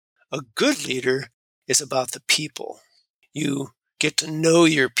A good leader is about the people. You get to know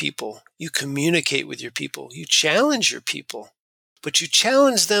your people. You communicate with your people. You challenge your people, but you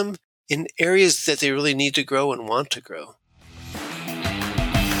challenge them in areas that they really need to grow and want to grow.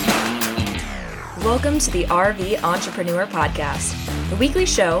 Welcome to the RV Entrepreneur Podcast, the weekly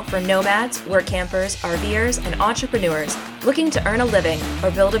show for nomads, work campers, RVers, and entrepreneurs looking to earn a living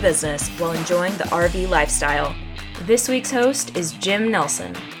or build a business while enjoying the RV lifestyle. This week's host is Jim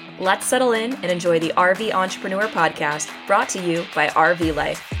Nelson. Let's settle in and enjoy the RV Entrepreneur Podcast, brought to you by RV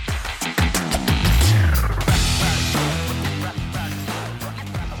Life.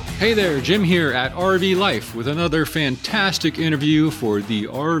 Hey there, Jim here at RV Life with another fantastic interview for the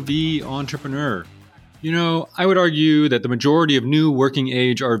RV Entrepreneur. You know, I would argue that the majority of new working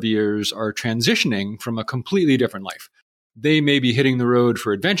age RVers are transitioning from a completely different life. They may be hitting the road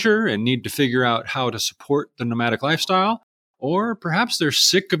for adventure and need to figure out how to support the nomadic lifestyle, or perhaps they're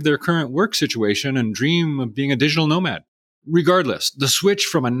sick of their current work situation and dream of being a digital nomad. Regardless, the switch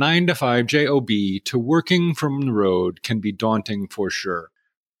from a 9-to-5 job to working from the road can be daunting for sure.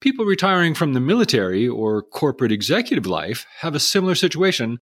 People retiring from the military or corporate executive life have a similar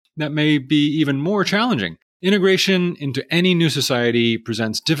situation that may be even more challenging. Integration into any new society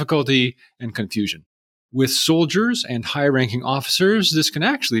presents difficulty and confusion. With soldiers and high-ranking officers, this can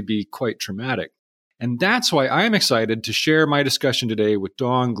actually be quite traumatic. And that's why I am excited to share my discussion today with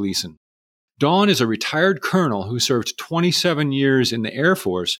Dawn Gleason. Dawn is a retired colonel who served 27 years in the Air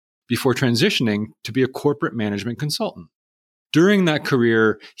Force before transitioning to be a corporate management consultant. During that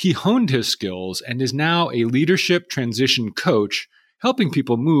career, he honed his skills and is now a leadership transition coach, helping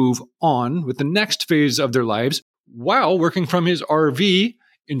people move on with the next phase of their lives while working from his RV,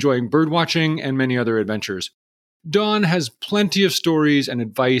 enjoying birdwatching and many other adventures. Dawn has plenty of stories and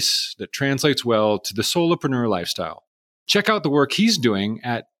advice that translates well to the solopreneur lifestyle. Check out the work he's doing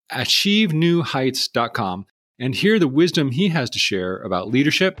at achievenewheights.com and hear the wisdom he has to share about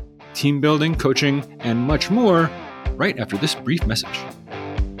leadership, team building, coaching, and much more right after this brief message.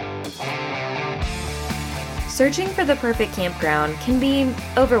 Searching for the perfect campground can be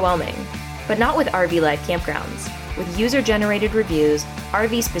overwhelming, but not with RV Life Campgrounds. With user-generated reviews,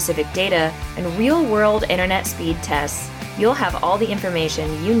 RV-specific data, and real-world internet speed tests, you'll have all the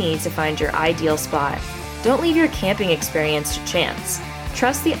information you need to find your ideal spot. Don't leave your camping experience to chance.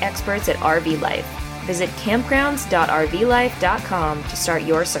 Trust the experts at RV Life. Visit campgrounds.rvlife.com to start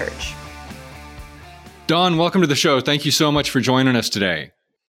your search. Dawn, welcome to the show. Thank you so much for joining us today.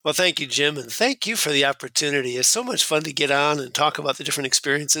 Well, thank you, Jim, and thank you for the opportunity. It's so much fun to get on and talk about the different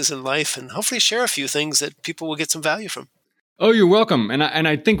experiences in life and hopefully share a few things that people will get some value from. Oh, you're welcome. And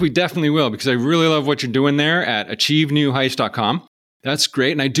I think we definitely will, because I really love what you're doing there at achievenewheights.com. That's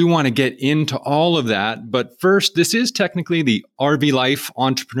great. And I do want to get into all of that. But first, this is technically the RV Life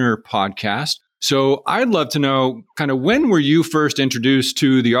Entrepreneur Podcast. So I'd love to know kind of when were you first introduced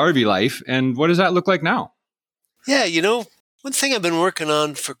to the RV life and what does that look like now? Yeah, one thing I've been working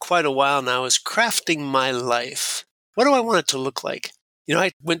on for quite a while now is crafting my life. What do I want it to look like? I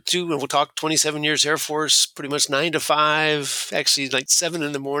went to, and we'll talk 27 years Air Force, pretty much 9 to 5, actually like 7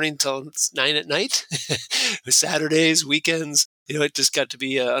 in the morning till 9 at night. Saturdays, weekends, it just got to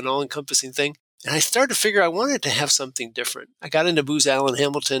be an all-encompassing thing. And I started to figure I wanted to have something different. I got into Booz Allen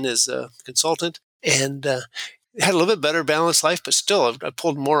Hamilton as a consultant and had a little bit better balanced life, but still I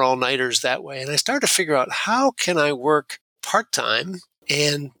pulled more all-nighters that way. And I started to figure out how can I work part-time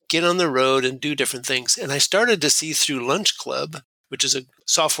and get on the road and do different things. And I started to see through Lunch Club, which is a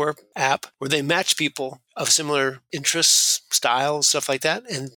software app where they match people of similar interests, styles, stuff like that.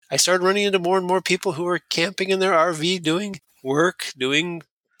 And I started running into more and more people who were camping in their RV, doing work, doing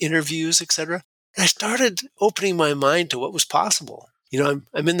interviews, etc. And I started opening my mind to what was possible. I'm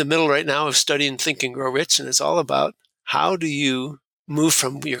in the middle right now of studying Think and Grow Rich, and it's all about how do you move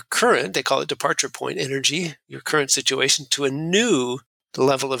from your current, they call it departure point energy, your current situation, to a new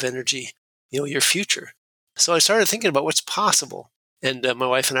level of energy, your future. So I started thinking about what's possible. And my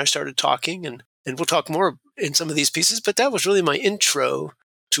wife and I started talking, and we'll talk more in some of these pieces, but that was really my intro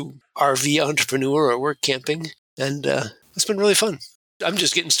to RV entrepreneur or work camping. And it's been really fun. I'm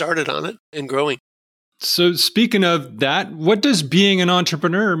just getting started on it and growing. So speaking of that, what does being an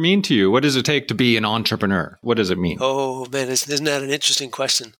entrepreneur mean to you? What does it take to be an entrepreneur? What does it mean? Oh, man, isn't that an interesting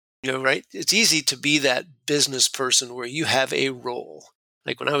question? Right? It's easy to be that business person where you have a role.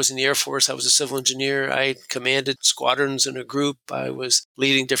 Like when I was in the Air Force, I was a civil engineer. I commanded squadrons in a group. I was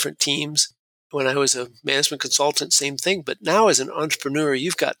leading different teams. When I was a management consultant, same thing. But now as an entrepreneur,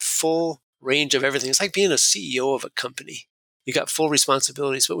 you've got full range of everything. It's like being a CEO of a company. You got full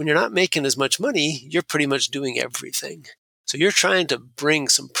responsibilities, but when you're not making as much money, you're pretty much doing everything. So you're trying to bring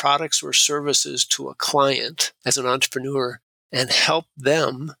some products or services to a client as an entrepreneur and help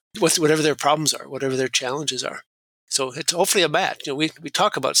them with whatever their problems are, whatever their challenges are. So it's hopefully a match. We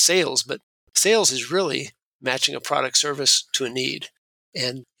talk about sales, but sales is really matching a product service to a need.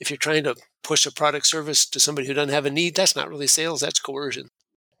 And if you're trying to push a product service to somebody who doesn't have a need, that's not really sales, that's coercion.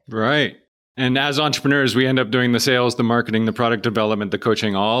 Right. And as entrepreneurs, we end up doing the sales, the marketing, the product development, the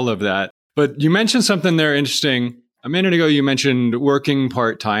coaching, all of that. But you mentioned something there interesting. A minute ago, you mentioned working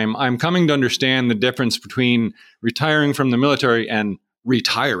part-time. I'm coming to understand the difference between retiring from the military and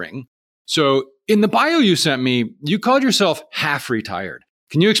retiring. So in the bio you sent me, you called yourself half retired.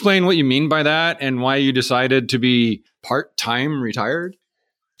 Can you explain what you mean by that and why you decided to be part-time retired?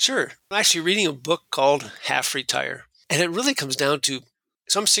 Sure. I'm actually reading a book called Half Retire. And it really comes down to,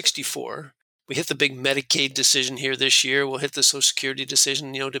 so I'm 64. We hit the big Medicaid decision here this year. We'll hit the Social Security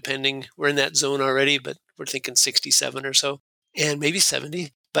decision, depending. We're in that zone already, but we're thinking 67 or so, and maybe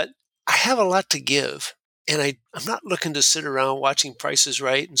 70. But I have a lot to give. And I'm not looking to sit around watching Price is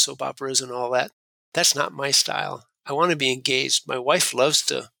Right and soap operas and all that. That's not my style. I want to be engaged. My wife loves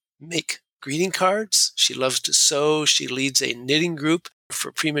to make greeting cards. She loves to sew. She leads a knitting group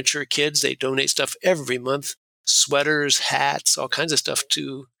for premature kids. They donate stuff every month, sweaters, hats, all kinds of stuff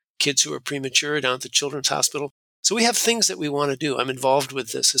to kids who are premature down at the Children's Hospital. So we have things that we want to do. I'm involved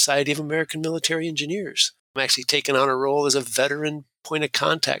with the Society of American Military Engineers. I'm actually taking on a role as a veteran point of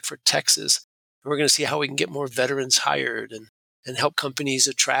contact for Texas. We're going to see how we can get more veterans hired and help companies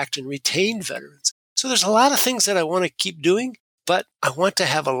attract and retain veterans. So there's a lot of things that I want to keep doing, but I want to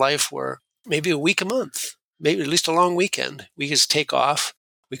have a life where maybe a week a month, maybe at least a long weekend, we just take off,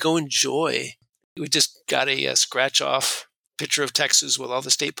 we go enjoy. We just got a scratch off picture of Texas with all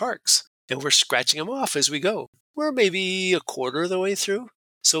the state parks, and we're scratching them off as we go. We're maybe a quarter of the way through.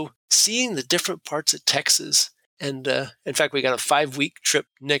 So seeing the different parts of Texas, and in fact, we got a 5-week trip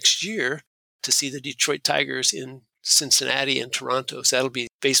next year to see the Detroit Tigers in Cincinnati and Toronto. So that'll be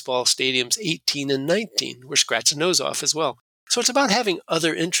baseball stadiums 18 and 19. We're scratching those off as well. So it's about having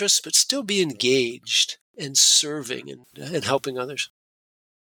other interests, but still be engaged and serving and helping others.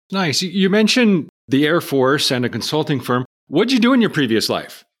 Nice. You mentioned the Air Force and a consulting firm. What did you do in your previous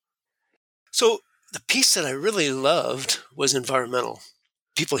life? So the piece that I really loved was environmental.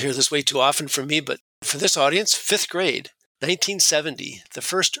 People hear this way too often from me, but for this audience, 5th grade, 1970, the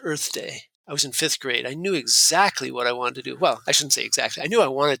first Earth Day. I was in 5th grade. I knew exactly what I wanted to do. Well, I shouldn't say exactly. I knew I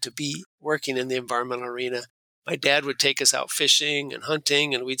wanted to be working in the environmental arena. My dad would take us out fishing and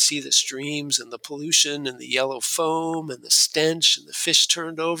hunting, and we'd see the streams and the pollution and the yellow foam and the stench and the fish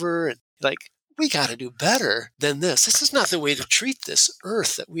turned over. And we got to do better than this. This is not the way to treat this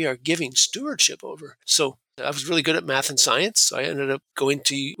earth that we are giving stewardship over. So I was really good at math and science. So I ended up going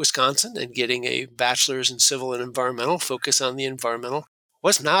to Wisconsin and getting a bachelor's in civil and environmental, focus on the environmental.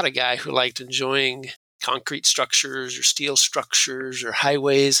 Was not a guy who liked enjoying concrete structures or steel structures or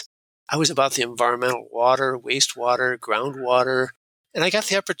highways. I was about the environmental, water, wastewater, groundwater. And I got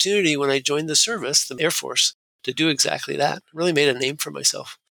the opportunity when I joined the service, the Air Force, to do exactly that. Really made a name for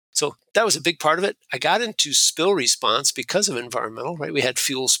myself. So that was a big part of it. I got into spill response because of environmental, right? We had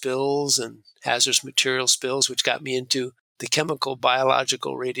fuel spills and hazardous material spills, which got me into the chemical,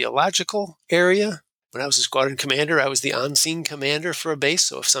 biological, radiological area. When I was a squadron commander, I was the on-scene commander for a base.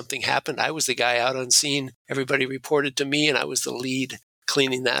 So if something happened, I was the guy out on scene. Everybody reported to me, and I was the lead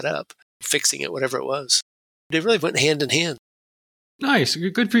cleaning that up, fixing it, whatever it was. They really went hand in hand. Nice.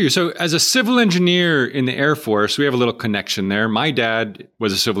 Good for you. So as a civil engineer in the Air Force, we have a little connection there. My dad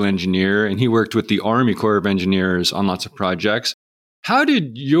was a civil engineer, and he worked with the Army Corps of Engineers on lots of projects. How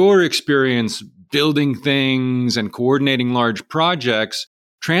did your experience building things and coordinating large projects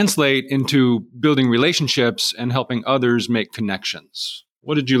translate into building relationships and helping others make connections?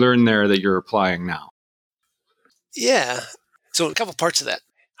 What did you learn there that you're applying now? Yeah. So a couple parts of that.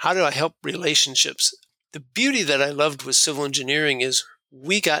 How do I help relationships? The beauty that I loved with civil engineering is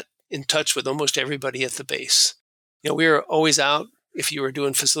we got in touch with almost everybody at the base. We were always out, if you were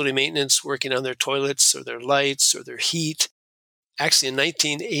doing facility maintenance, working on their toilets or their lights or their heat. Actually, in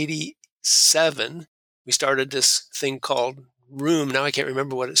 1987, we started this thing called ROOM. Now I can't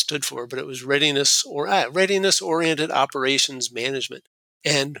remember what it stood for, but it was Readiness-Oriented Operations Management.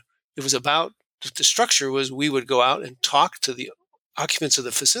 And it was about, the structure was we would go out and talk to the occupants of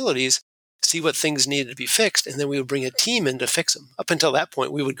the facilities, see what things needed to be fixed, and then we would bring a team in to fix them. Up until that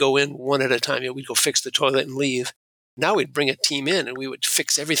point, we would go in one at a time. We'd go fix the toilet and leave. Now we'd bring a team in and we would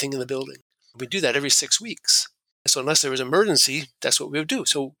fix everything in the building. We'd do that every 6 weeks. So unless there was an emergency, that's what we would do.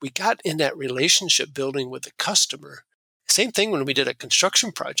 So we got in that relationship building with the customer, Same thing when we did a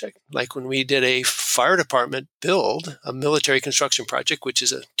construction project, like when we did a fire department build, a military construction project, which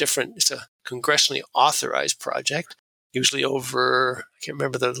is it's a congressionally authorized project, usually over, I can't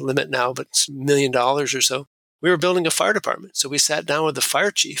remember the limit now, but it's $1 million or so. We were building a fire department. So we sat down with the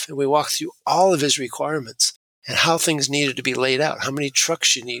fire chief and we walked through all of his requirements and how things needed to be laid out, how many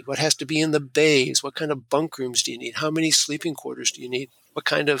trucks you need, what has to be in the bays, what kind of bunk rooms do you need, how many sleeping quarters do you need, what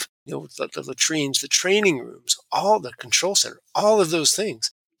kind of, the latrines, the training rooms, all the control center, all of those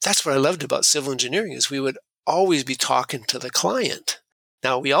things. That's what I loved about civil engineering is we would always be talking to the client.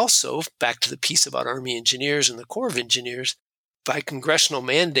 Now, we also, back to the piece about Army engineers and the Corps of Engineers, by congressional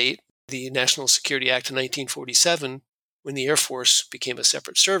mandate, the National Security Act of 1947, when the Air Force became a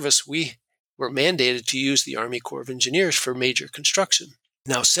separate service, we were mandated to use the Army Corps of Engineers for major construction.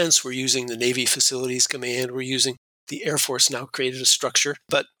 Now, since we're using the Navy Facilities Command, we're using the Air Force now created a structure,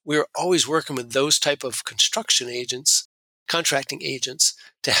 but we're always working with those type of construction agents, contracting agents,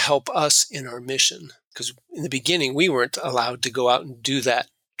 to help us in our mission. Because in the beginning, we weren't allowed to go out and do that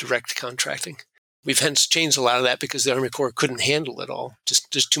direct contracting. We've hence changed a lot of that because the Army Corps couldn't handle it all.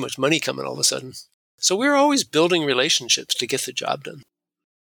 Just too much money coming all of a sudden. So we're always building relationships to get the job done.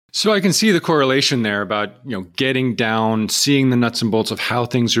 So I can see the correlation there about, getting down, seeing the nuts and bolts of how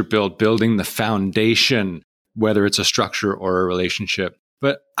things are built, building the foundation, whether it's a structure or a relationship.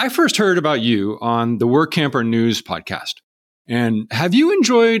 But I first heard about you on the Work Camper News podcast. And have you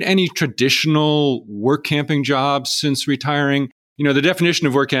enjoyed any traditional work camping jobs since retiring? The definition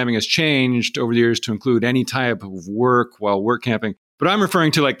of work camping has changed over the years to include any type of work while work camping. But I'm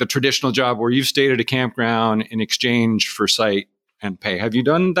referring to like the traditional job where you've stayed at a campground in exchange for site and pay. Have you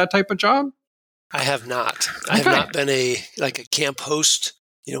done that type of job? I have not. I have not been a camp host.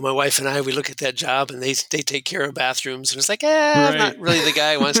 My wife and I, we look at that job and they take care of bathrooms. And it's like, I'm not really the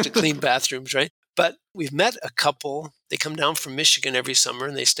guy who wants to clean bathrooms, right? But we've met a couple. They come down from Michigan every summer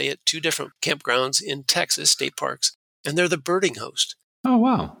and they stay at 2 different campgrounds in Texas, state parks. And they're the birding host. Oh,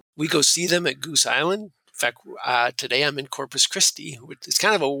 wow. We go see them at Goose Island. In fact, today I'm in Corpus Christi. It's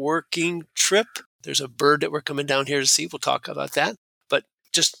kind of a working trip. There's a bird that we're coming down here to see. We'll talk about that. But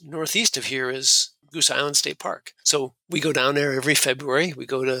just northeast of here is Goose Island State Park. So we go down there every February. We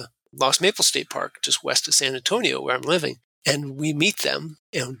go to Lost Maple State Park, just west of San Antonio, where I'm living. And we meet them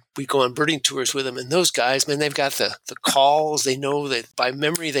and we go on birding tours with them. And those guys, man, they've got the calls. They know that by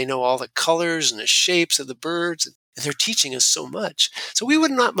memory, they know all the colors and the shapes of the birds. And they're teaching us so much. So we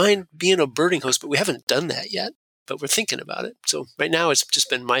would not mind being a birding host, but we haven't done that yet. But we're thinking about it. So right now, it's just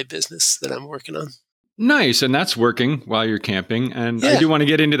been my business that I'm working on. Nice. And that's working while you're camping. And I do want to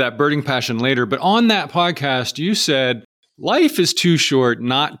get into that birding passion later. But on that podcast, you said life is too short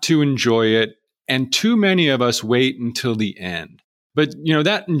not to enjoy it. And too many of us wait until the end. But,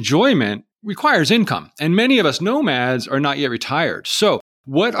 that enjoyment requires income. And many of us nomads are not yet retired. So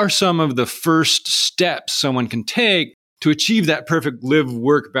what are some of the first steps someone can take to achieve that perfect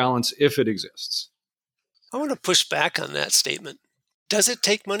live-work balance if it exists? I want to push back on that statement. Does it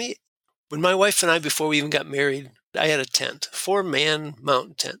take money? When my wife and I, before we even got married, I had a tent, 4-man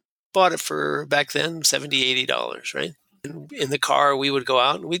mountain tent. Bought it for, back then, $70, $80, right? And in the car, we would go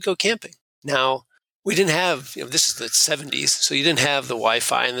out and we'd go camping. Now, we didn't have, this is the 70s, so you didn't have the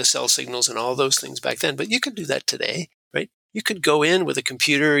Wi-Fi and the cell signals and all those things back then, but you could do that today, right? You could go in with a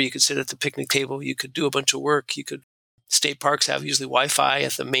computer, you could sit at the picnic table, you could do a bunch of work, state parks have usually Wi-Fi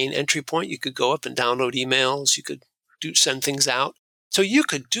at the main entry point, you could go up and download emails, you could send things out. So you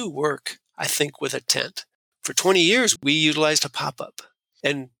could do work, I think, with a tent. For 20 years, we utilized a pop-up.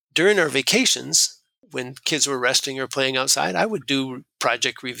 And during our vacations, when kids were resting or playing outside, I would do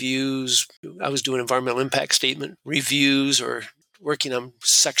project reviews. I was doing environmental impact statement reviews or working on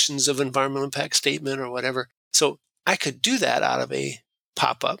sections of environmental impact statement or whatever. So I could do that out of a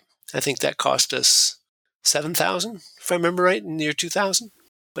pop-up. I think that cost us $7,000, if I remember right, in the year 2000.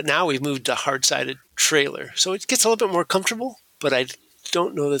 But now we've moved to hard-sided trailer. So it gets a little bit more comfortable, but I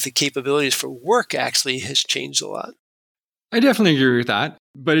don't know that the capabilities for work actually has changed a lot. I definitely agree with that,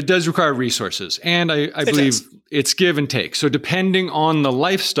 but it does require resources. And I believe it's give and take. So depending on the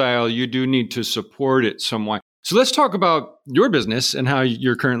lifestyle, you do need to support it somewhat. So let's talk about your business and how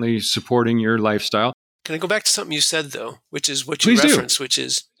you're currently supporting your lifestyle. Can I go back to something you said, though, which is what Please you referenced, which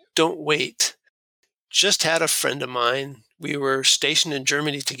is don't wait. Just had a friend of mine. We were stationed in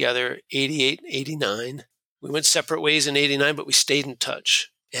Germany together, 88, 89. We went separate ways in 89, but we stayed in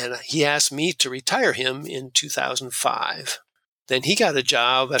touch. And he asked me to retire him in 2005. Then he got a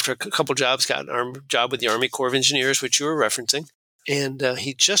job, after a couple jobs, got a job with the Army Corps of Engineers, which you were referencing. And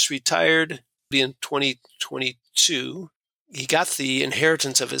he just retired in 2022. he got the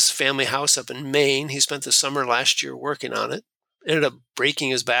inheritance of his family house up in Maine. He spent the summer last year working on it, ended up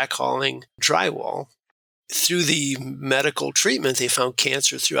breaking his back hauling drywall. Through the medical treatment, they found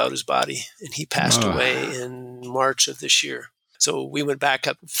cancer throughout his body, and he passed away in March of this year. So we went back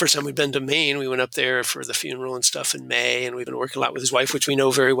up. First time we'd been to Maine, we went up there for the funeral and stuff in May, and we've been working a lot with his wife, which we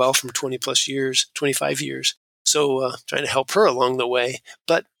know very well from 20 plus years, 25 years. So trying to help her along the way.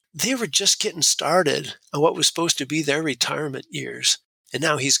 But they were just getting started on what was supposed to be their retirement years, and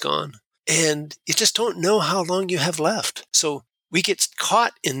now he's gone. And you just don't know how long you have left. So we get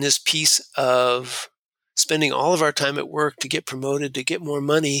caught in this piece of spending all of our time at work to get promoted, to get more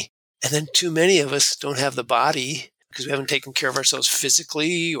money. And then too many of us don't have the body because we haven't taken care of ourselves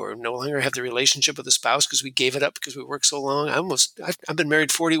physically, or no longer have the relationship with the spouse because we gave it up because we worked so long. I've been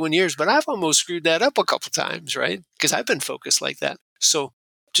married 41 years, but I've almost screwed that up a couple times, right? Because I've been focused like that. So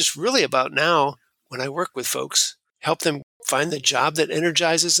just really about now, when I work with folks, help them find the job that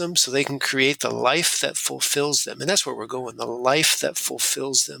energizes them so they can create the life that fulfills them. And that's where we're going, the life that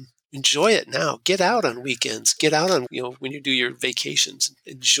fulfills them. Enjoy it now. Get out on weekends. Get out on, when you do your vacations.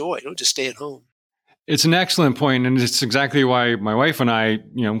 Enjoy. Don't just stay at home. It's an excellent point, and it's exactly why my wife and I,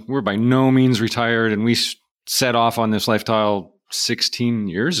 we're by no means retired, and we set off on this lifestyle 16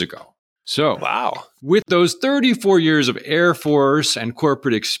 years ago. So, wow. With those 34 years of Air Force and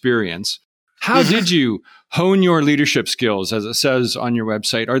corporate experience, how did you hone your leadership skills, as it says on your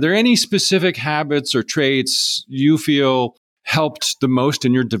website? Are there any specific habits or traits you feel helped the most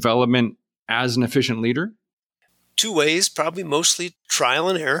in your development as an efficient leader? Two ways, probably mostly trial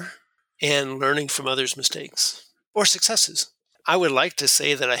and error and learning from others' mistakes or successes. I would like to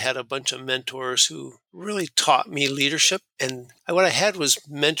say that I had a bunch of mentors who really taught me leadership. And what I had was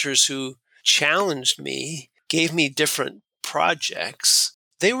mentors who challenged me, gave me different projects.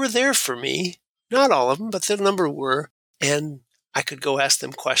 They were there for me, not all of them, but the number were. And I could go ask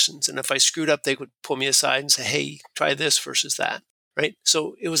them questions. And if I screwed up, they would pull me aside and say, hey, try this versus that, right?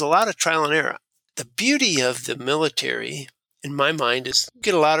 So it was a lot of trial and error. The beauty of the military, in my mind, is you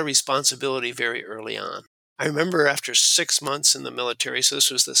get a lot of responsibility very early on. I remember after 6 months in the military, so this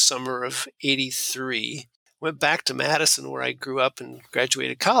was the summer of '83, went back to Madison where I grew up and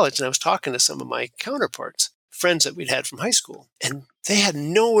graduated college, and I was talking to some of my counterparts, friends that we'd had from high school, and they had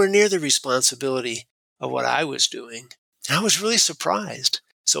nowhere near the responsibility of what I was doing. And I was really surprised.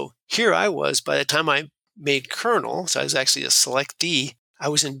 So here I was, by the time I made colonel, so I was actually a selectee, I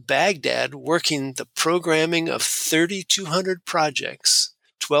was in Baghdad working the programming of 3,200 projects,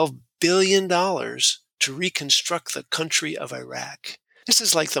 $12 billion to reconstruct the country of Iraq. This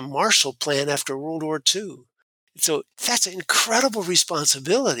is like the Marshall Plan after World War II. So that's an incredible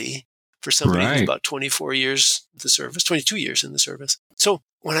responsibility for somebody who's about 24 years in the service, 22 years in the service. So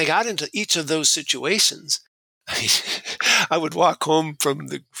when I got into each of those situations, I would walk home from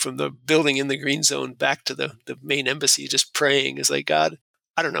the building in the green zone back to the main embassy just praying. It's like, God,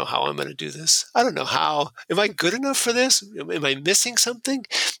 I don't know how I'm going to do this. I don't know how. Am I good enough for this? Am I missing something?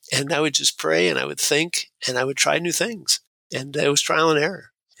 And I would just pray and I would think and I would try new things. And it was trial and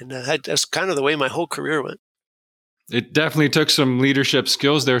error. And that's kind of the way my whole career went. It definitely took some leadership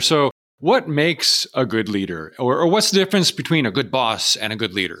skills there. So what makes a good leader? Or what's the difference between a good boss and a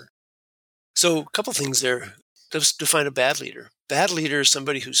good leader? So a couple things there. Let's define a bad leader. Bad leader is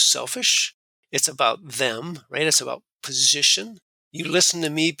somebody who's selfish. It's about them, right? It's about position. You listen to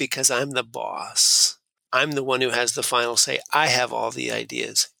me because I'm the boss. I'm the one who has the final say. I have all the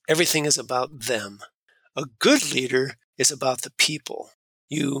ideas. Everything is about them. A good leader is about the people.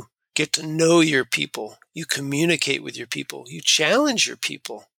 You get to know your people. You communicate with your people. You challenge your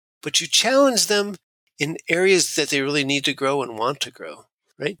people, but you challenge them in areas that they really need to grow and want to grow,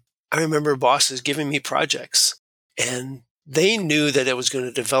 right? I remember bosses giving me projects, and they knew that I was going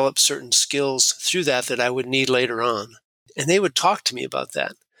to develop certain skills through that I would need later on. And they would talk to me about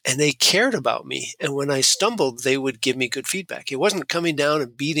that. And they cared about me. And when I stumbled, they would give me good feedback. It wasn't coming down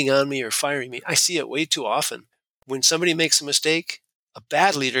and beating on me or firing me. I see it way too often. When somebody makes a mistake, a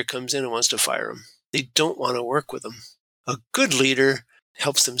bad leader comes in and wants to fire them. They don't want to work with them. A good leader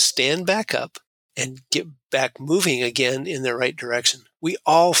helps them stand back up and get back moving again in the right direction. We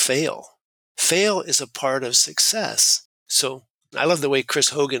all fail. Fail is a part of success. So I love the way Chris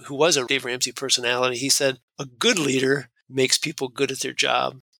Hogan, who was a Dave Ramsey personality, he said, a good leader makes people good at their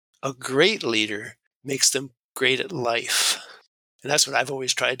job. A great leader makes them great at life. And that's what I've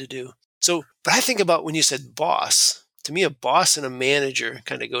always tried to do. So, but I think about when you said boss, to me, a boss and a manager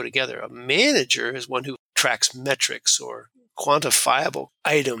kind of go together. A manager is one who tracks metrics or quantifiable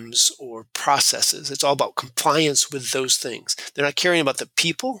items or processes. It's all about compliance with those things. They're not caring about the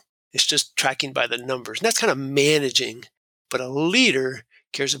people. It's just tracking by the numbers. And that's kind of managing. But a leader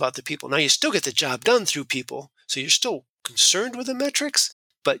cares about the people. Now, you still get the job done through people, so you're still concerned with the metrics,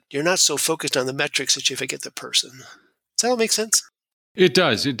 but you're not so focused on the metrics that you forget the person. Does that all make sense? It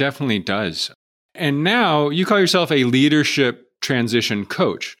does. It definitely does. And now you call yourself a leadership transition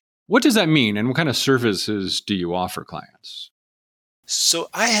coach. What does that mean? And what kind of services do you offer clients? So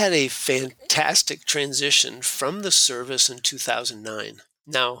I had a fantastic transition from the service in 2009.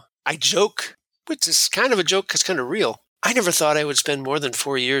 Now, I joke, which is kind of a joke, it's kind of real. I never thought I would spend more than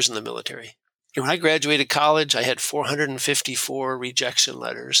 4 years in the military. When I graduated college, I had 454 rejection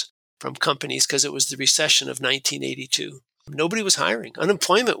letters from companies because it was the recession of 1982. Nobody was hiring.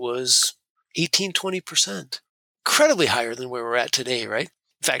 Unemployment was 18, 20%. Incredibly higher than where we're at today, right?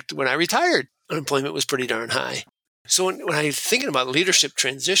 In fact, when I retired, unemployment was pretty darn high. So when I'm thinking about leadership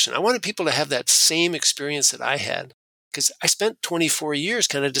transition, I wanted people to have that same experience that I had, because I spent 24 years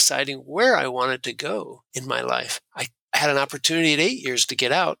kind of deciding where I wanted to go in my life. I had an opportunity at 8 years to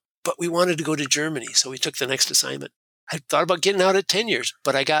get out, but we wanted to go to Germany, so we took the next assignment. I thought about getting out at 10 years,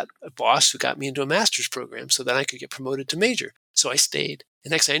 but I got a boss who got me into a master's program so that I could get promoted to major. So I stayed. The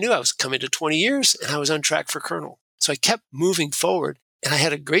next thing I knew, I was coming to 20 years and I was on track for colonel. So I kept moving forward. And I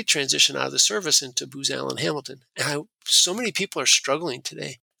had a great transition out of the service into Booz Allen Hamilton. And so many people are struggling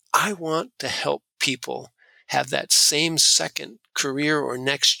today. I want to help people have that same second career or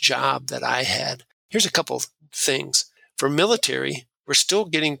next job that I had. Here's a couple of things. For military, we're still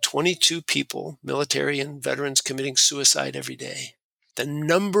getting 22 people, military and veterans, committing suicide every day. The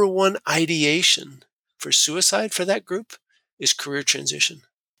number one ideation for suicide for that group is career transition.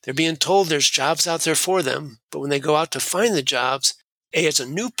 They're being told there's jobs out there for them, but when they go out to find the jobs, A, it's a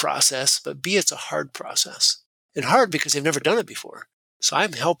new process, but B, it's a hard process. And hard because they've never done it before. So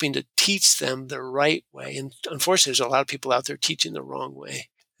I'm helping to teach them the right way. And unfortunately, there's a lot of people out there teaching the wrong way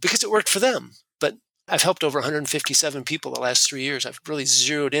because it worked for them. But I've helped over 157 people the last 3 years. I've really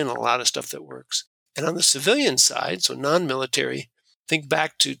zeroed in on a lot of stuff that works. And on the civilian side, so non-military, think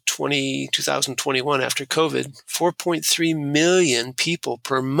back to 2021 after COVID, 4.3 million people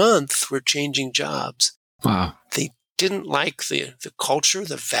per month were changing jobs. Wow. They didn't like the culture,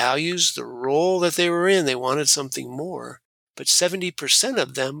 the values, the role that they were in. They wanted something more. But 70%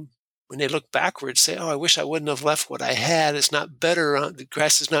 of them, when they look backwards, say, oh, I wish I wouldn't have left what I had. It's not better. The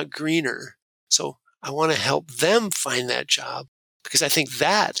grass is not greener. So I want to help them find that job, because I think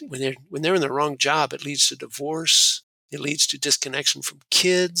that when they're in the wrong job, it leads to divorce. It leads to disconnection from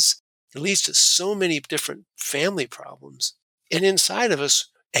kids. It leads to so many different family problems. And inside of us,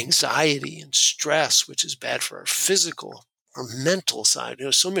 anxiety and stress, which is bad for our physical, our mental side.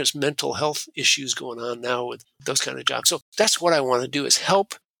 So many mental health issues going on now with those kind of jobs. So that's what I want to do, is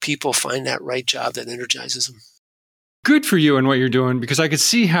help people find that right job that energizes them. Good for you and what you're doing, because I could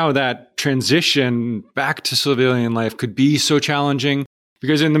see how that transition back to civilian life could be so challenging.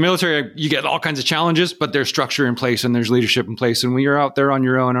 Because in the military, you get all kinds of challenges, but there's structure in place and there's leadership in place. And when you're out there on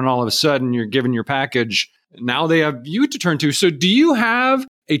your own and all of a sudden you're given your package, now they have you to turn to. So do you have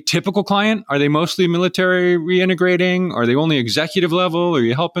a typical client? Are they mostly military reintegrating? Are they only executive level? Are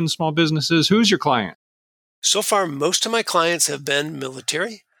you helping small businesses? Who's your client? So far, most of my clients have been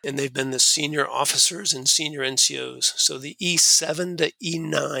military, and they've been the senior officers and senior NCOs. So the E7 to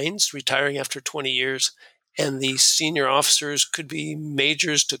E9s, retiring after 20 years, and the senior officers could be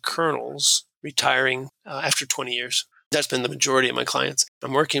majors to colonels, retiring after 20 years. That's been the majority of my clients.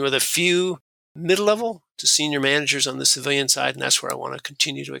 I'm working with a few mid-level to senior managers on the civilian side, and that's where I want to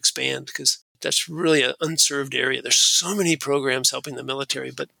continue to expand, because that's really an unserved area. There's so many programs helping the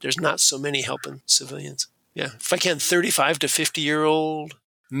military, but there's not so many helping civilians. Yeah, if I can, 35 to 50-year-old,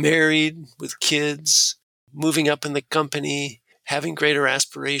 married with kids, moving up in the company, having greater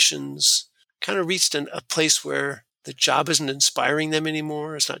aspirations, kind of reached a place where the job isn't inspiring them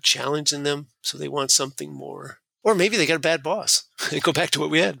anymore. It's not challenging them, so they want something more. Or maybe they got a bad boss. They go back to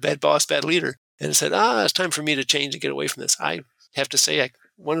what we had, bad boss, bad leader. And it said, it's time for me to change and get away from this. I have to say,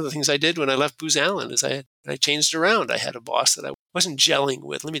 one of the things I did when I left Booz Allen is I changed around. I had a boss that I wasn't gelling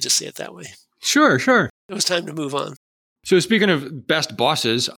with. Let me just say it that way. Sure. It was time to move on. So speaking of best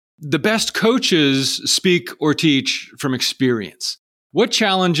bosses, the best coaches speak or teach from experience. What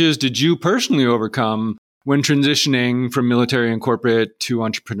challenges did you personally overcome when transitioning from military and corporate to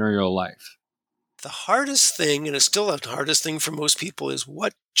entrepreneurial life? The hardest thing, and it's still the hardest thing for most people, is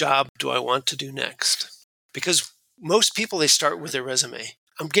what job do I want to do next? Because most people, they start with their resume.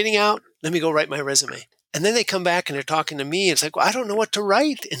 I'm getting out, let me go write my resume. And then they come back and they're talking to me. It's like, well, I don't know what to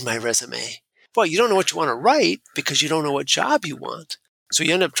write in my resume. Well, you don't know what you want to write because you don't know what job you want. So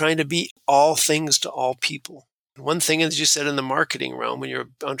you end up trying to be all things to all people. One thing, as you said, in the marketing realm, when you're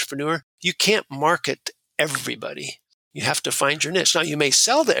an entrepreneur, you can't market to everybody. You have to find your niche. Now, you may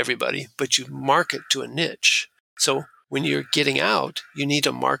sell to everybody, but you market to a niche. So when you're getting out, you need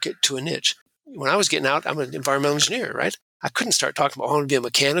to market to a niche. When I was getting out, I'm an environmental engineer, right? I couldn't start talking about, I want to be a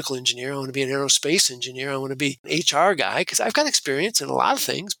mechanical engineer. I want to be an aerospace engineer. I want to be an HR guy because I've got experience in a lot of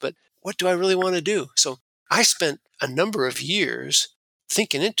things, but what do I really want to do? So I spent a number of years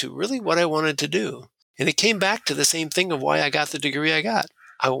thinking into really what I wanted to do. And it came back to the same thing of why I got the degree I got.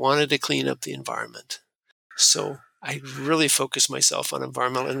 I wanted to clean up the environment. So I really focused myself on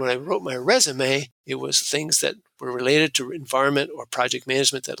environmental. And when I wrote my resume, it was things that were related to environment or project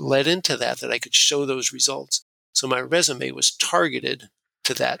management that led into that I could show those results. So my resume was targeted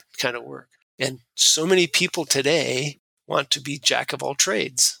to that kind of work. And so many people today want to be jack of all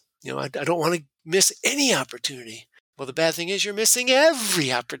trades. I don't want to miss any opportunity. Well, the bad thing is you're missing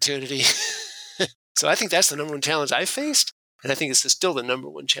every opportunity. So I think that's the number one challenge I faced. And I think this is still the number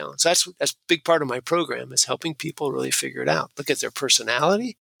one challenge. So that's a big part of my program is helping people really figure it out. Look at their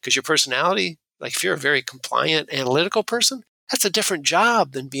personality, because your personality, like if you're a very compliant, analytical person, that's a different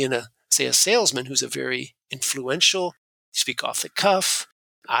job than being a salesman who's a very influential, speak off the cuff,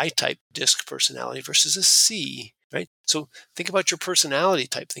 I-type disc personality versus a C, right? So think about your personality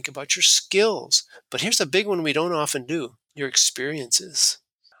type, think about your skills. But here's a big one we don't often do, your experiences.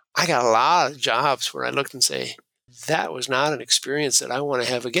 I got a lot of jobs where I looked and say, that was not an experience that I want to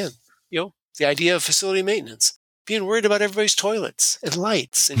have again. The idea of facility maintenance, being worried about everybody's toilets and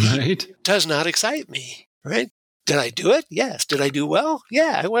lights and heat does not excite me, right? Did I do it? Yes. Did I do well?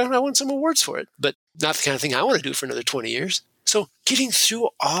 Yeah, I won some awards for it, but not the kind of thing I want to do for another 20 years. So getting through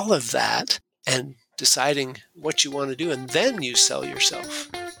all of that and deciding what you want to do, and then you sell yourself.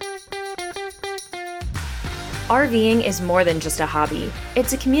 RVing is more than just a hobby.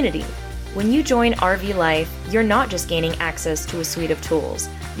 It's a community. When you join RV Life, you're not just gaining access to a suite of tools.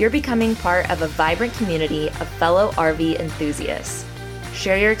 You're becoming part of a vibrant community of fellow RV enthusiasts.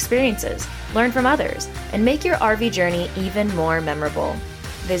 Share your experiences, learn from others, and make your RV journey even more memorable.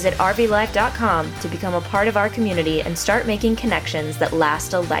 Visit rvlife.com to become a part of our community and start making connections that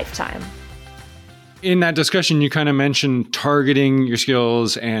last a lifetime. In that discussion, you kind of mentioned targeting your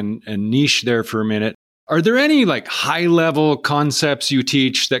skills and a niche there for a minute. Are there any high-level concepts you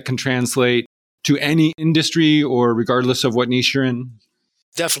teach that can translate to any industry or regardless of what niche you're in?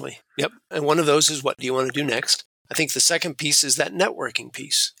 Definitely. Yep. And one of those is, what do you want to do next? I think the second piece is that networking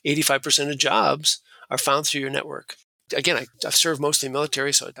piece. 85% of jobs are found through your network. Again, I've served mostly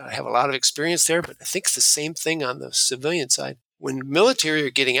military, so I have a lot of experience there, but I think it's the same thing on the civilian side. When military are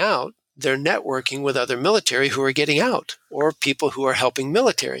getting out, they're networking with other military who are getting out or people who are helping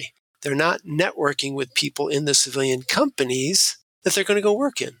military. They're not networking with people in the civilian companies that they're going to go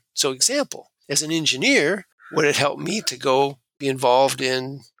work in. So example, as an engineer, would it help me to go be involved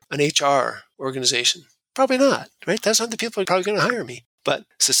in an HR organization? Probably not, right? That's not the people who are probably going to hire me. But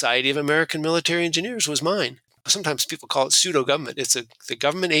Society of American Military Engineers was mine. Sometimes people call it pseudo-government. It's the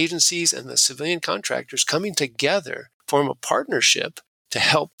government agencies and the civilian contractors coming together, form a partnership to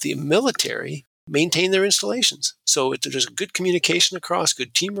help the military maintain their installations. So there's good communication across,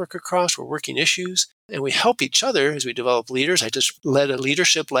 good teamwork across, we're working issues, and we help each other as we develop leaders. I just led a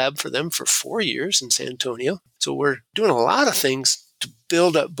leadership lab for them for 4 years in San Antonio. So we're doing a lot of things to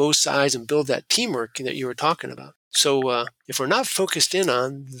build up both sides and build that teamwork that you were talking about. So if we're not focused in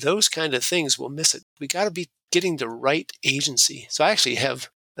on those kind of things, we'll miss it. We got to be getting the right agency. So I actually have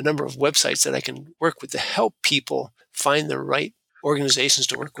a number of websites that I can work with to help people find the right organizations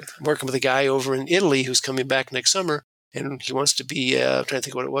to work with. I'm working with a guy over in Italy who's coming back next summer, and he wants to be, I'm trying to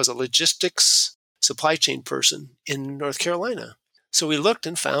think what it was, a logistics supply chain person in North Carolina. So we looked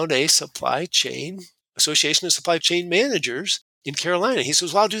and found a supply chain, Association of Supply Chain Managers in Carolina. He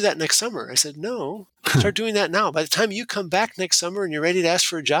says, well, I'll do that next summer. I said, no, start doing that now. By the time you come back next summer and you're ready to ask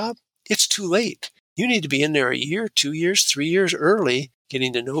for a job, it's too late. You need to be in there a year, 2 years, 3 years early,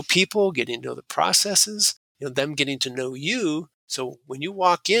 getting to know people, getting to know the processes, them getting to know you. So when you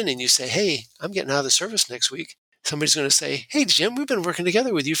walk in and you say, hey, I'm getting out of the service next week, somebody's going to say, hey, Jim, we've been working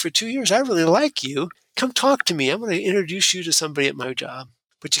together with you for 2 years. I really like you. Come talk to me. I'm going to introduce you to somebody at my job.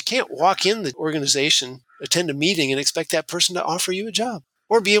 But you can't walk in the organization, attend a meeting, and expect that person to offer you a job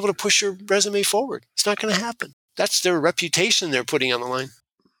or be able to push your resume forward. It's not going to happen. That's their reputation they're putting on the line.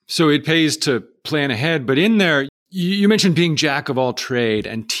 So it pays to plan ahead. But in there, you mentioned being jack of all trade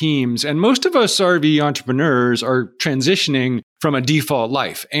and teams. And most of us RV entrepreneurs are transitioning from a default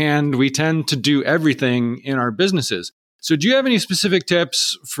life, and we tend to do everything in our businesses. So do you have any specific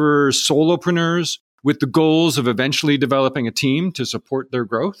tips for solopreneurs with the goals of eventually developing a team to support their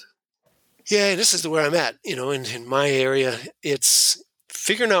growth? Yeah, this is where I'm at. In my area, it's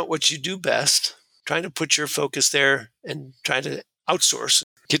figuring out what you do best, trying to put your focus there and try to outsource,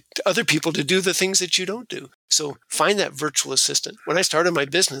 get other people to do the things that you don't do. So find that virtual assistant. When I started my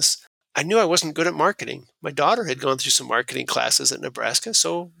business, I knew I wasn't good at marketing. My daughter had gone through some marketing classes at Nebraska,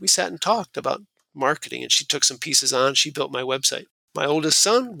 so we sat and talked about marketing, and she took some pieces on. She built my website. My oldest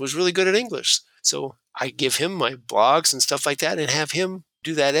son was really good at English, so I give him my blogs and stuff like that and have him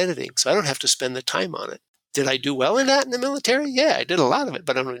do that editing, so I don't have to spend the time on it. Did I do well in that in the military? Yeah, I did a lot of it,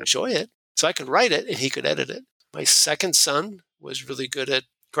 but I don't enjoy it. So I could write it and he could edit it. My second son was really good at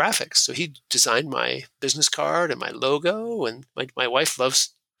graphics, so he designed my business card and my logo, and my wife loves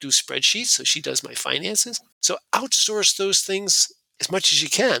to do spreadsheets, so she does my finances. So outsource those things as much as you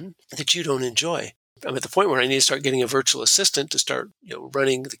can that you don't enjoy. I'm at the point where I need to start getting a virtual assistant to start,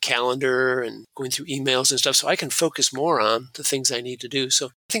 running the calendar and going through emails and stuff so I can focus more on the things I need to do. So I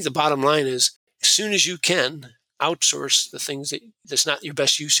think the bottom line is, as soon as you can, outsource the things that's not your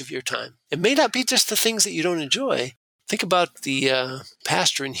best use of your time. It may not be just the things that you don't enjoy. Think about the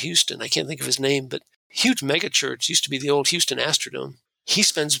pastor in Houston. I can't think of his name, but huge megachurch, used to be the old Houston Astrodome. He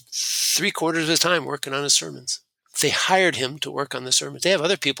spends 3/4 of his time working on his sermons. They hired him to work on the sermons. They have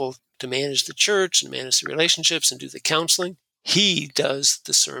other people to manage the church and manage the relationships and do the counseling. He does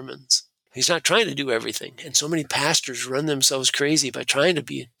the sermons. He's not trying to do everything. And so many pastors run themselves crazy by trying to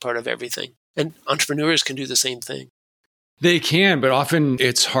be part of everything. And entrepreneurs can do the same thing. They can, but often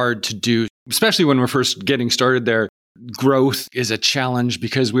it's hard to do, especially when we're first getting started there. Growth is a challenge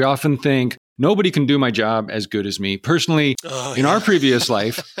because we often think nobody can do my job as good as me. Personally, in our previous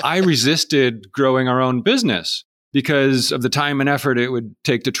life, I resisted growing our own business because of the time and effort it would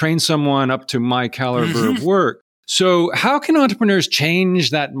take to train someone up to my caliber of work. So how can entrepreneurs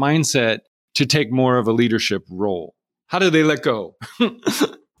change that mindset to take more of a leadership role? How do they let go?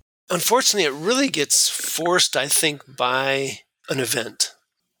 Unfortunately, it really gets forced, I think, by an event.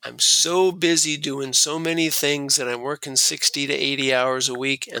 I'm so busy doing so many things that I'm working 60 to 80 hours a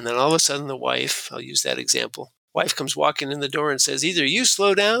week. And then all of a sudden the wife, I'll use that example, wife comes walking in the door and says, either you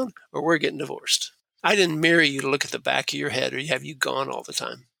slow down or we're getting divorced. I didn't marry you to look at the back of your head or have you gone all the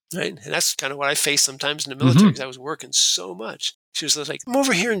time. Right? And that's kind of what I face sometimes in the military because I was working so much. She was like, I'm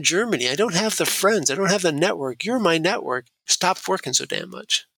over here in Germany. I don't have the friends. I don't have the network. You're my network. Stop working so damn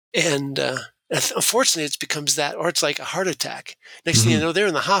much. And unfortunately, it becomes that, or it's like a heart attack. Next thing you know, they're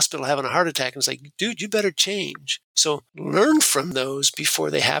in the hospital having a heart attack. And it's like, dude, you better change. So learn from those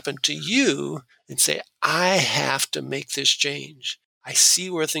before they happen to you and say, I have to make this change. I see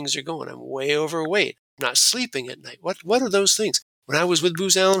where things are going. I'm way overweight. I'm not sleeping at night. What are those things? When I was with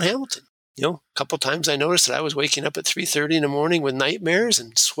Booz Allen Hamilton, a couple of times I noticed that I was waking up at 3:30 in the morning with nightmares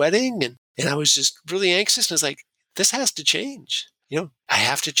and sweating. And I was just really anxious. And it's like, this has to change. I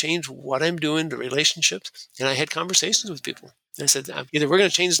have to change what I'm doing, the relationships. And I had conversations with people. And I said, either we're going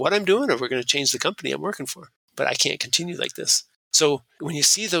to change what I'm doing or we're going to change the company I'm working for. But I can't continue like this. So when you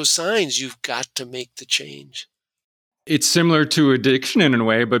see those signs, you've got to make the change. It's similar to addiction in a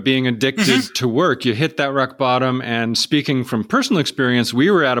way, but being addicted to work, you hit that rock bottom. And speaking from personal experience, we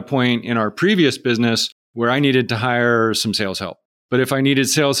were at a point in our previous business where I needed to hire some sales help. But if I needed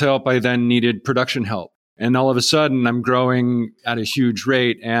sales help, I then needed production help. And all of a sudden, I'm growing at a huge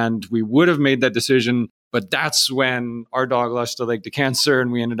rate. And we would have made that decision, but that's when our dog lost a leg to cancer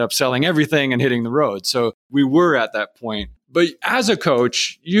and we ended up selling everything and hitting the road. So we were at that point. But as a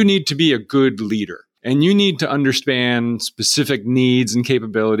coach, you need to be a good leader. And you need to understand specific needs and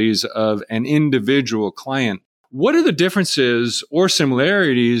capabilities of an individual client. What are the differences or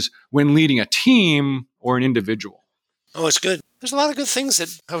similarities when leading a team or an individual? Oh, it's good. There's a lot of good things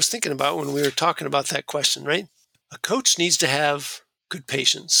that I was thinking about when we were talking about that question, right? A coach needs to have good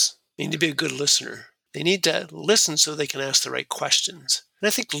patience. They need to be a good listener. They need to listen so they can ask the right questions. And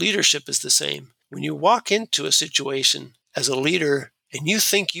I think leadership is the same. When you walk into a situation as a leader and you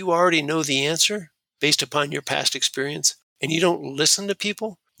think you already know the answer based upon your past experience and you don't listen to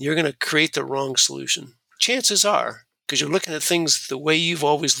people, you're going to create the wrong solution. Chances are, because you're looking at things the way you've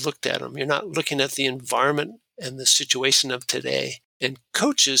always looked at them. You're not looking at the environment and the situation of today. And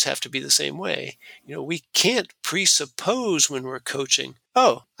coaches have to be the same way. We can't presuppose when we're coaching,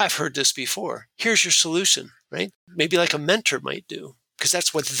 oh, I've heard this before. Here's your solution, right? Maybe like a mentor might do, because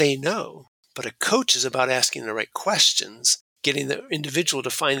that's what they know. But a coach is about asking the right questions, getting the individual to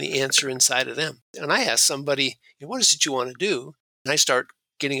find the answer inside of them. And I ask somebody, what is it you want to do? And I start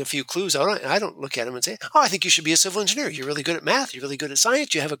getting a few clues out. I don't look at them and say, I think you should be a civil engineer. You're really good at math. You're really good at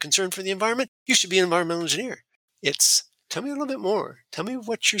science. You have a concern for the environment. You should be an environmental engineer. It's, tell me a little bit more. Tell me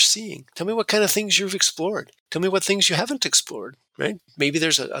what you're seeing. Tell me what kind of things you've explored. Tell me what things you haven't explored, right? Maybe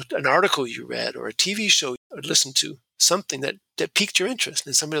there's an article you read or a TV show you listened to, something that piqued your interest.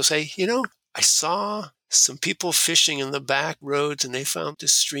 And somebody will say, I saw some people fishing in the back roads, and they found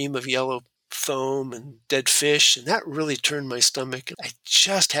this stream of yellow foam and dead fish, and that really turned my stomach. I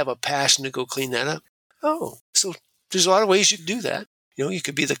just have a passion to go clean that up. Oh, so there's a lot of ways you can do that. You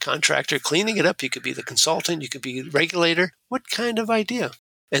could be the contractor cleaning it up. You could be the consultant. You could be the regulator. What kind of idea?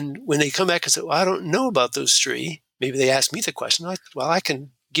 And when they come back and say, well, I don't know about those three, maybe they ask me the question. I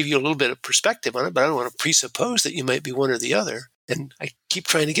can give you a little bit of perspective on it, but I don't want to presuppose that you might be one or the other. And I keep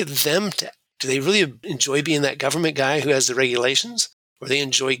trying to get them to, do they really enjoy being that government guy who has the regulations? Or they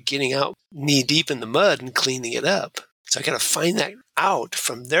enjoy getting out knee deep in the mud and cleaning it up? So I got to find that out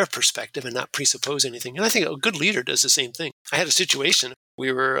from their perspective and not presuppose anything. And I think a good leader does the same thing. I had a situation.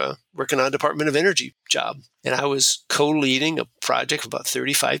 We were working on a Department of Energy job, and I was co-leading a project of about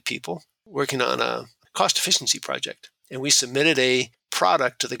 35 people working on a cost efficiency project. And we submitted a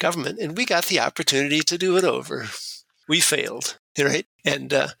product to the government, and we got the opportunity to do it over. We failed, right?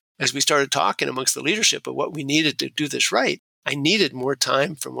 And as we started talking amongst the leadership of what we needed to do this right, I needed more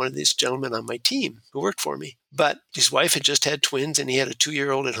time from one of these gentlemen on my team who worked for me. But his wife had just had twins, and he had a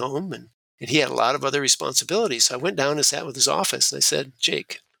 2-year-old at home, and he had a lot of other responsibilities. So I went down and sat with his office, and I said,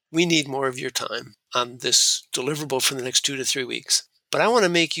 Jake, we need more of your time on this deliverable for the next 2 to 3 weeks. But I want to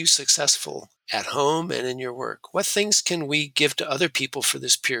make you successful at home and in your work. What things can we give to other people for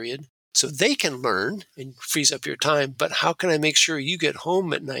this period so they can learn and frees up your time? But how can I make sure you get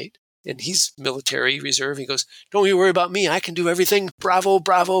home at night? And he's military reserve. He goes, don't you worry about me. I can do everything. Bravo,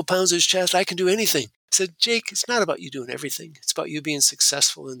 bravo, pounds his chest. I can do anything. I said, Jake, it's not about you doing everything. It's about you being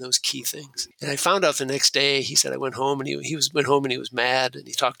successful in those key things. And I found out the next day, he said, I went home, and he went home and he was mad, and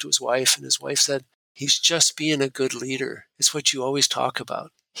he talked to his wife, and his wife said, he's just being a good leader. It's what you always talk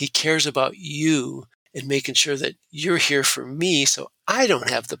about. He cares about you and making sure that you're here for me so I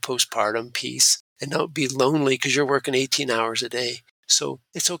don't have the postpartum piece and don't be lonely because you're working 18 hours a day. So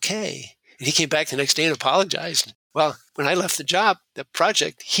it's okay. And he came back the next day and apologized. Well, when I left the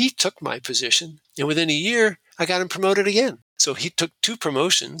project, he took my position. And within a year, I got him promoted again. So he took 2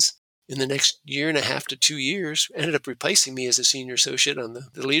 promotions in the next 1.5 to 2 years, ended up replacing me as a senior associate on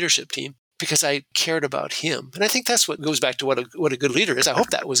the leadership team because I cared about him. And I think that's what goes back to what a good leader is. I hope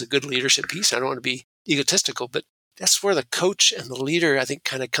that was a good leadership piece. I don't want to be egotistical, but that's where the coach and the leader, I think,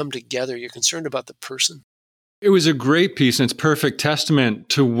 kind of come together. You're concerned about the person. It was a great piece, and it's perfect testament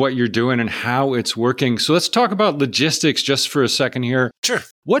to what you're doing and how it's working. So let's talk about logistics just for a second here. Sure.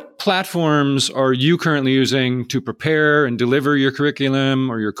 What platforms are you currently using to prepare and deliver your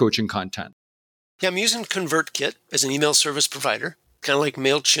curriculum or your coaching content? Yeah, I'm using ConvertKit as an email service provider, kind of like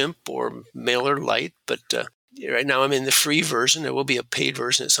MailChimp or MailerLite. But right now I'm in the free version. There will be a paid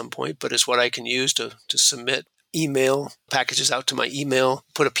version at some point, but it's what I can use to submit email packages out to my email,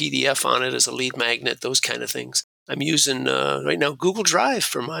 put a PDF on it as a lead magnet, those kind of things. I'm using right now Google Drive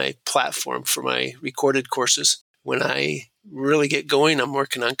for my platform, for my recorded courses. When I really get going, I'm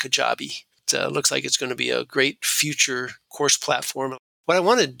working on Kajabi. It looks like it's going to be a great future course platform. What I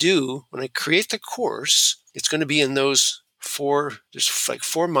want to do when I create the course, it's going to be in those 4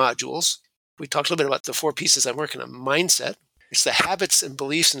 modules. We talked a little bit about the 4 pieces I'm working on. Mindset. It's the habits and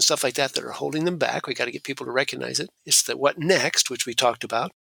beliefs and stuff like that are holding them back. We got to get people to recognize it. It's the what next, which we talked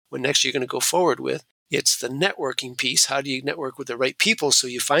about. What next you're going to go forward with. It's the networking piece. How do you network with the right people so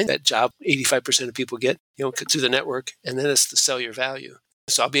you find that job 85% of people get, through the network? And then it's the sell your value.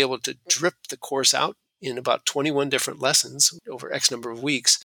 So I'll be able to drip the course out in about 21 different lessons over X number of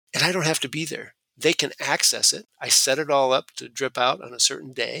weeks. And I don't have to be there. They can access it. I set it all up to drip out on a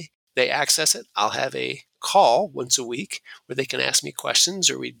certain day. They access it. I'll have a call once a week where they can ask me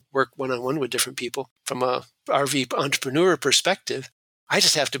questions, or we work one-on-one with different people. From a RV entrepreneur perspective, I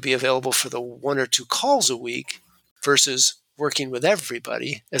just have to be available for the 1 or 2 calls a week versus working with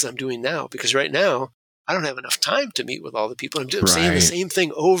everybody as I'm doing now. Because right now, I don't have enough time to meet with all the people. I'm saying the same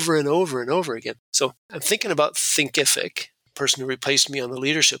thing over and over and over again. So I'm thinking about Thinkific. The person who replaced me on the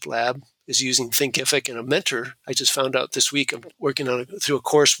leadership lab is using Thinkific, and a mentor I just found out this week. I'm working on through a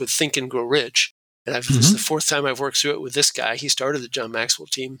course with Think and Grow Rich. And this is the 4th time I've worked through it with this guy. He started the John Maxwell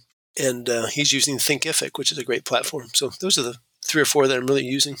team, and he's using Thinkific, which is a great platform. So those are the 3 or 4 that I'm really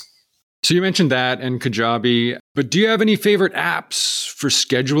using. So you mentioned that and Kajabi, but do you have any favorite apps for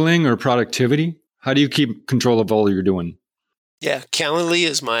scheduling or productivity? How do you keep control of all you're doing? Yeah, Calendly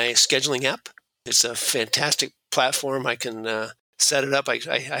is my scheduling app. It's a fantastic platform. I can set it up. I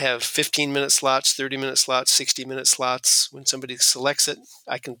have 15-minute slots, 30-minute slots, 60-minute slots. When somebody selects it,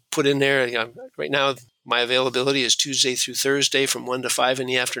 I can put in there. Right now, my availability is Tuesday through Thursday from 1 to 5 in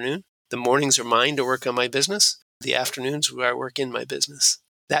the afternoon. The mornings are mine to work on my business. The afternoons where I work in my business.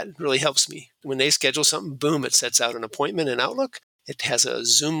 That really helps me. When they schedule something, boom, it sets out an appointment in Outlook. It has a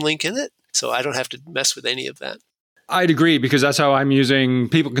Zoom link in it. So I don't have to mess with any of that. I'd agree, because that's how I'm using.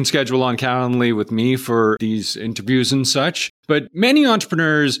 People can schedule on Calendly with me for these interviews and such. But many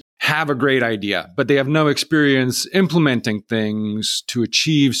entrepreneurs have a great idea, but they have no experience implementing things to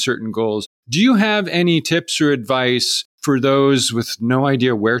achieve certain goals. Do you have any tips or advice for those with no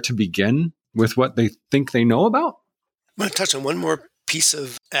idea where to begin with what they think they know about? I'm going to touch on one more piece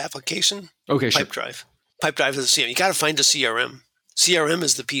of application. Okay, sure. Pipedrive. Pipedrive is a CRM. You got to find a CRM. CRM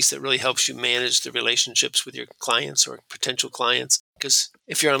is the piece that really helps you manage the relationships with your clients or potential clients. Because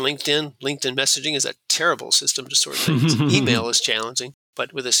if you're on LinkedIn, LinkedIn messaging is a terrible system to sort things. Email is challenging.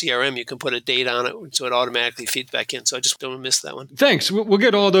 But with a CRM, you can put a date on it so it automatically feeds back in. So I just don't miss that one. Thanks. We'll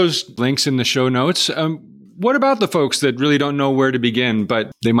get all those links in the show notes. What about the folks that really don't know where to begin,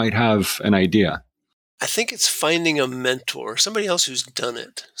 but they might have an idea? I think it's finding a mentor, somebody else who's done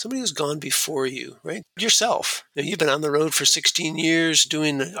it, somebody who's gone before you, right? Yourself. You've been on the road for 16 years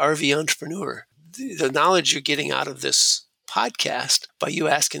doing RV Entrepreneur. The knowledge you're getting out of this podcast by you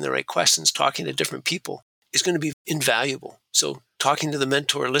asking the right questions, talking to different people is going to be invaluable. So talking to the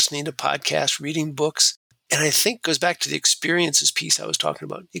mentor, listening to podcasts, reading books, and I think goes back to the experiences piece I was talking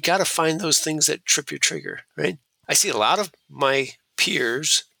about. You got to find those things that trip your trigger, right? I see a lot of my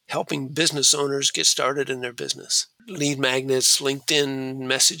peers helping business owners get started in their business. Lead magnets, LinkedIn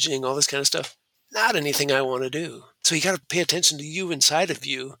messaging, all this kind of stuff. Not anything I want to do. So you got to pay attention to you inside of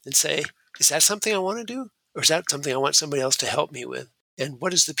you and say, is that something I want to do? Or is that something I want somebody else to help me with? And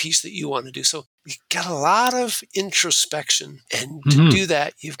what is the piece that you want to do? So you got a lot of introspection. And to do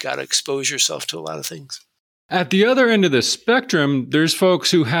that, you've got to expose yourself to a lot of things. At the other end of the spectrum, there's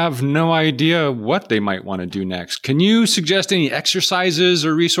folks who have no idea what they might want to do next. Can you suggest any exercises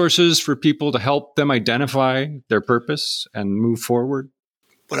or resources for people to help them identify their purpose and move forward?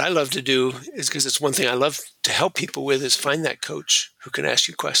 What I love to do is, because it's one thing I love to help people with, is find that coach who can ask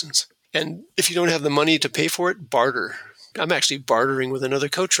you questions. And if you don't have the money to pay for it, barter. I'm actually bartering with another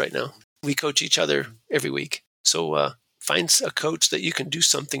coach right now. We coach each other every week. So find a coach that you can do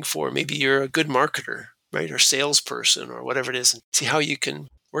something for. Maybe you're a good marketer, right? Or salesperson or whatever it is, and see how you can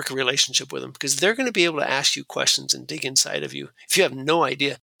work a relationship with them, because they're going to be able to ask you questions and dig inside of you. If you have no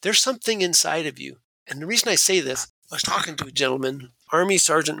idea, there's something inside of you. And the reason I say this, I was talking to a gentleman, Army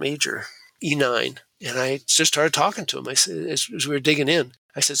Sergeant Major, E9, and I just started talking to him. I said, as we were digging in,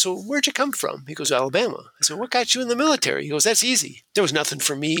 I said, so where'd you come from? He goes, Alabama. I said, what got you in the military? He goes, that's easy. There was nothing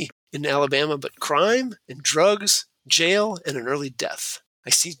for me in Alabama but crime and drugs, jail, and an early death. I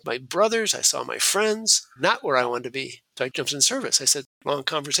see my brothers, I saw my friends, not where I wanted to be. So I jumped in service. I said, long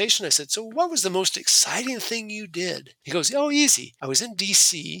conversation. I said, so what was the most exciting thing you did? He goes, oh, easy. I was in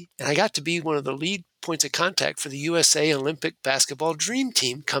D.C. and I got to be one of the lead points of contact for the USA Olympic basketball dream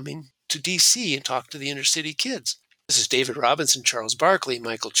team coming to D.C. and talk to the inner city kids. This is David Robinson, Charles Barkley,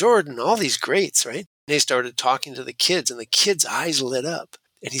 Michael Jordan, all these greats, right? And they started talking to the kids and the kids' eyes lit up.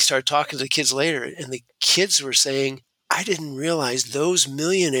 And he started talking to the kids later and the kids were saying, I didn't realize those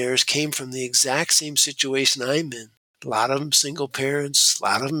millionaires came from the exact same situation I'm in. A lot of them single parents, a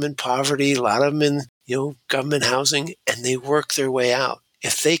lot of them in poverty, a lot of them in, government housing, and they work their way out.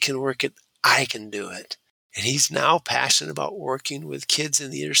 If they can work it, I can do it. And he's now passionate about working with kids in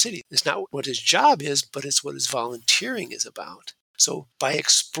the inner city. It's not what his job is, but it's what his volunteering is about. So by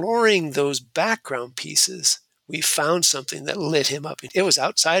exploring those background pieces, we found something that lit him up. It was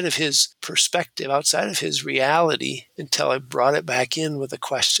outside of his perspective, outside of his reality, until I brought it back in with a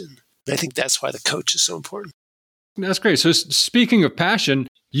question. And I think that's why the coach is so important. That's great. So speaking of passion,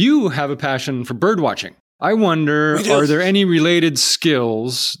 you have a passion for bird watching. I wonder, are there any related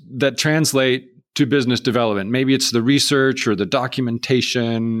skills that translate to business development? Maybe it's the research or the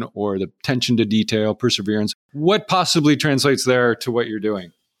documentation or the attention to detail, perseverance. What possibly translates there to what you're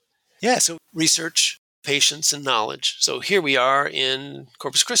doing? Yeah, so research, patience, and knowledge. So here we are in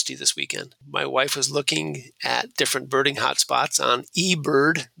Corpus Christi this weekend. My wife was looking at different birding hotspots on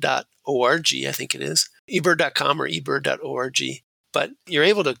ebird.org, I think it is, ebird.com or ebird.org. But you're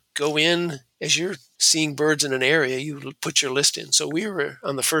able to go in as you're seeing birds in an area, you put your list in. So we were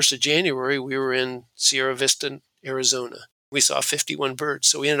on the 1st of January, we were in Sierra Vista, Arizona. We saw 51 birds.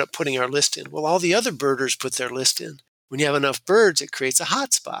 So we ended up putting our list in. Well, all the other birders put their list in. When you have enough birds, it creates a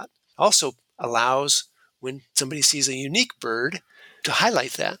hotspot. Also allows, when somebody sees a unique bird, to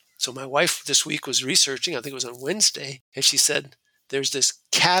highlight that. So my wife this week was researching, I think it was on Wednesday, and she said, there's this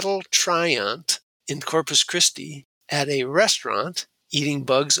cattle triant in Corpus Christi at a restaurant eating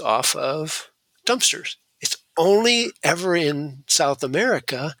bugs off of dumpsters. It's only ever in South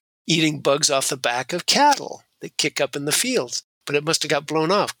America eating bugs off the back of cattle that kick up in the fields. But it must have got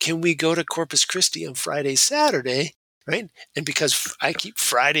blown off. Can we go to Corpus Christi on Friday, Saturday right? And because I keep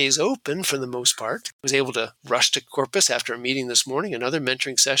Fridays open for the most part, I was able to rush to Corpus after a meeting this morning, another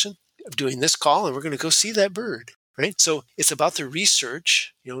mentoring session of doing this call, and we're going to go see that bird, right? So it's about the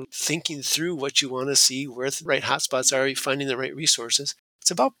research, thinking through what you want to see, where the right hotspots are, finding the right resources.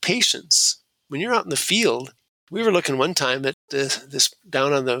 It's about patience. When you're out in the field, we were looking one time at this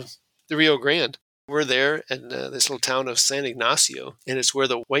down on the Rio Grande. We're there in this little town of San Ignacio, and it's where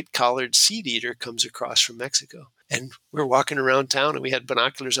the white-collared seed eater comes across from Mexico. And we're walking around town, and we had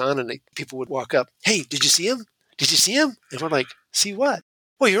binoculars on, and people would walk up, "Hey, did you see him? Did you see him?" And we're like, "See what?"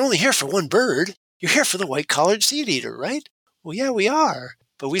 "Well, you're only here for one bird. You're here for the white-collared seed eater, right?" "Well, yeah, we are."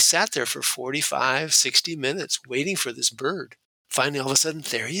 But we sat there for 45, 60 minutes waiting for this bird. Finally, all of a sudden,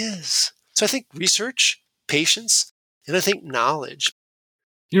 there he is. So I think research, patience, and I think knowledge.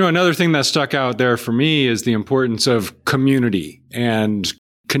 Another thing that stuck out there for me is the importance of community and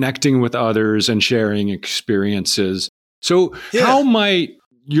connecting with others and sharing experiences. So how might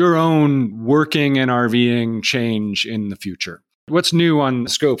your own working and RVing change in the future? What's new on the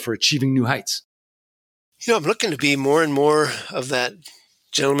scope for achieving new heights? I'm looking to be more and more of that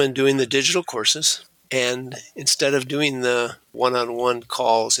gentleman doing the digital courses. And instead of doing the one-on-one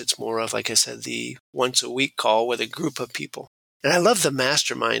calls, it's more of, like I said, the once-a-week call with a group of people. And I love the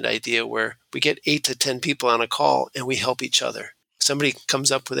mastermind idea where we get 8 to 10 people on a call and we help each other. Somebody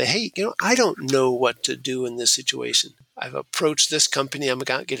comes up with hey, I don't know what to do in this situation. I've approached this company, I'm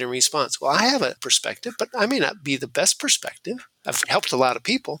not getting a response. Well, I have a perspective, but I may not be the best perspective. I've helped a lot of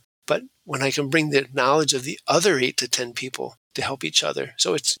people, but when I can bring the knowledge of the other 8 to 10 people to help each other.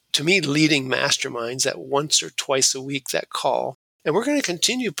 So it's, to me, leading masterminds that once or twice a week, that call. And we're going to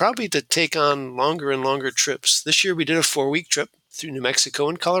continue probably to take on longer and longer trips. This year we did a 4-week trip through New Mexico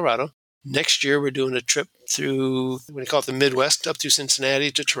and Colorado. Next year we're doing a trip through, we call it the Midwest, up through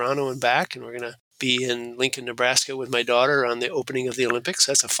Cincinnati to Toronto and back. And we're going to be in Lincoln, Nebraska with my daughter on the opening of the Olympics.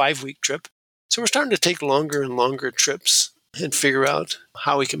 That's a 5-week trip. So we're starting to take longer and longer trips and figure out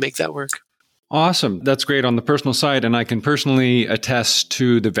how we can make that work. Awesome. That's great on the personal side. And I can personally attest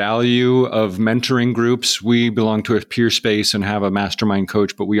to the value of mentoring groups. We belong to a peer space and have a mastermind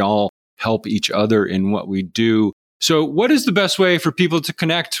coach, but we all help each other in what we do. So what is the best way for people to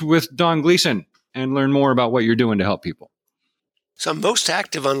connect with Don Gleason and learn more about what you're doing to help people? So I'm most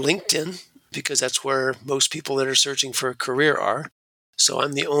active on LinkedIn because that's where most people that are searching for a career are. So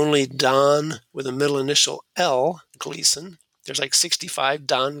I'm the only Don with a middle initial L, Gleason. There's like 65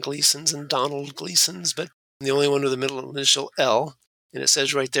 Don Gleasons and Donald Gleasons, but I'm the only one with a middle initial L. And it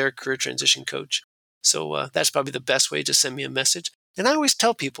says right there, Career Transition Coach. So that's probably the best way to send me a message. And I always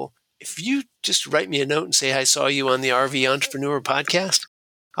tell people, if you just write me a note and say, I saw you on the RV Entrepreneur podcast,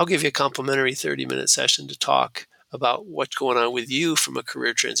 I'll give you a complimentary 30-minute session to talk about what's going on with you from a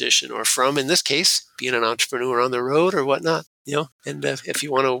career transition or from, in this case, being an entrepreneur on the road or whatnot. And if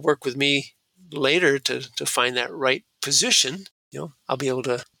you want to work with me later to find that right position, I'll be able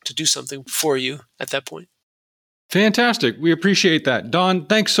to do something for you at that point. Fantastic. We appreciate that. Don,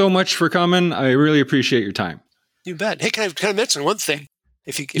 thanks so much for coming. I really appreciate your time. You bet. Hey, can I mention one thing?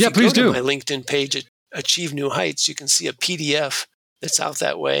 If you please go do. to my LinkedIn page at Achieve New Heights, you can see a PDF that's out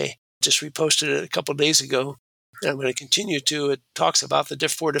that way. Just reposted it a couple of days ago, and I'm going to continue to. It talks about the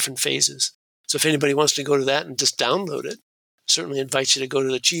 4 different phases. So if anybody wants to go to that and just download it, certainly invite you to go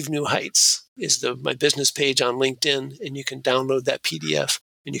to Achieve New Heights is my business page on LinkedIn, and you can download that PDF,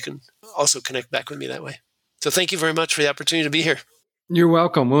 and you can also connect back with me that way. So thank you very much for the opportunity to be here. You're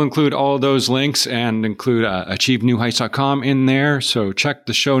welcome. We'll include all those links and include achievenewheights.com in there. So check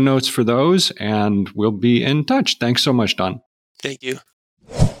the show notes for those, and we'll be in touch. Thanks so much, Don. Thank you.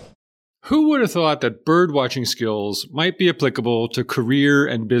 Who would have thought that bird watching skills might be applicable to career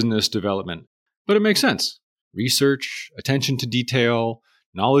and business development? But it makes sense. Research, attention to detail,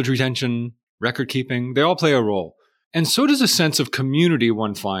 knowledge retention, record keeping, they all play a role. And so does a sense of community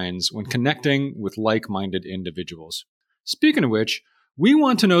one finds when connecting with like-minded individuals. Speaking of which, we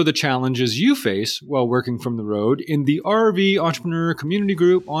want to know the challenges you face while working from the road in the RV Entrepreneur Community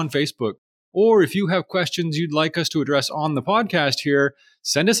Group on Facebook. Or if you have questions you'd like us to address on the podcast here,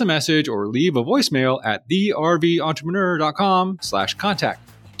 send us a message or leave a voicemail at therventrepreneur.com/contact.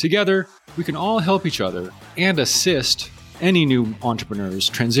 Together, we can all help each other and assist any new entrepreneurs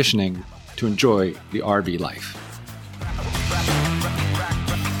transitioning to enjoy the RV life.